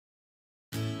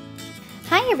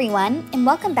Hi everyone, and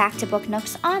welcome back to Book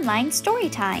Nook's online story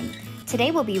time.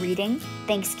 Today we'll be reading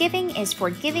Thanksgiving is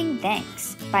for Giving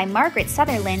Thanks by Margaret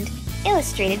Sutherland,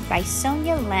 illustrated by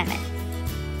Sonja Lamut.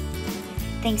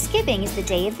 Thanksgiving is the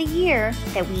day of the year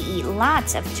that we eat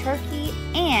lots of turkey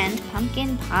and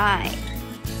pumpkin pie.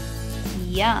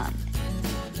 Yum!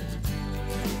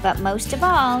 But most of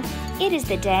all, it is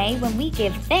the day when we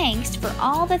give thanks for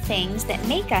all the things that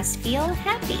make us feel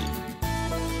happy.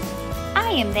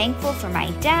 I am thankful for my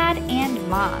dad and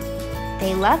mom.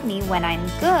 They love me when I'm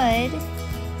good,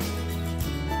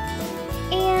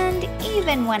 and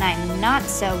even when I'm not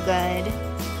so good.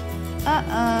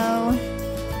 Uh-oh.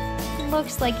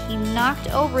 Looks like he knocked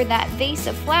over that vase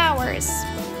of flowers.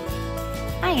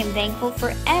 I am thankful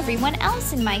for everyone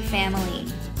else in my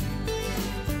family.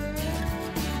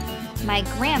 My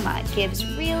grandma gives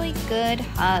really good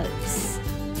hugs.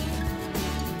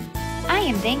 I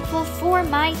am thankful for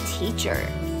my teacher.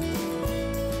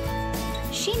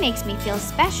 She makes me feel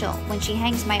special when she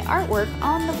hangs my artwork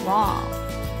on the wall.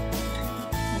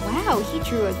 Wow, he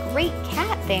drew a great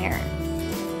cat there.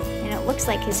 And it looks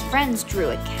like his friends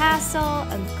drew a castle,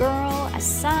 a girl, a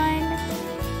sun.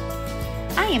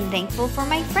 I am thankful for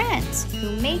my friends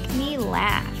who make me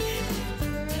laugh.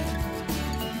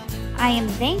 I am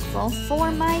thankful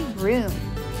for my room.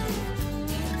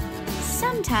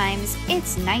 Sometimes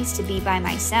it's nice to be by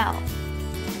myself.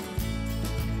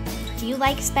 Do you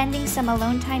like spending some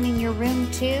alone time in your room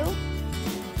too?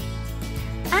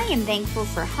 I am thankful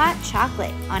for hot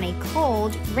chocolate on a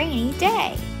cold, rainy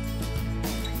day.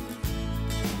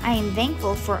 I am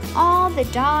thankful for all the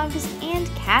dogs and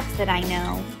cats that I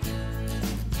know.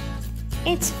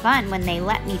 It's fun when they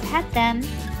let me pet them.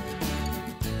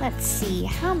 Let's see,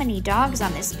 how many dogs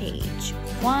on this page?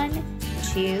 1,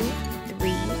 2,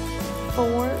 3,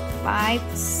 4,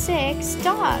 5, 6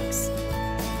 dogs.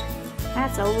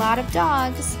 That's a lot of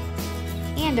dogs.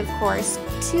 And of course,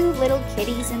 2 little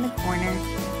kitties in the corner.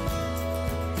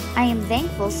 I am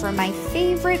thankful for my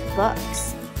favorite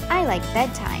books. I like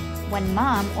bedtime when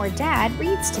mom or dad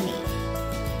reads to me.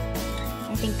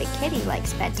 I think the kitty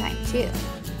likes bedtime too.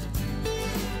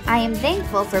 I am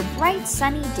thankful for bright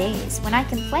sunny days when I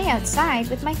can play outside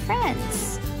with my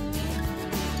friends.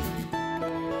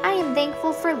 I am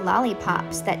thankful for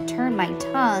lollipops that turn my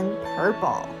tongue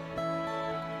purple,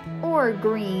 or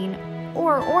green,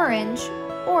 or orange,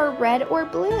 or red or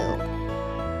blue.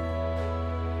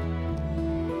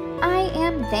 I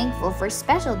am thankful for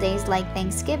special days like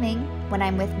Thanksgiving when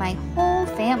I'm with my whole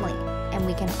family and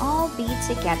we can all be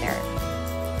together.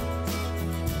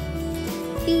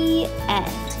 The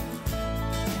end.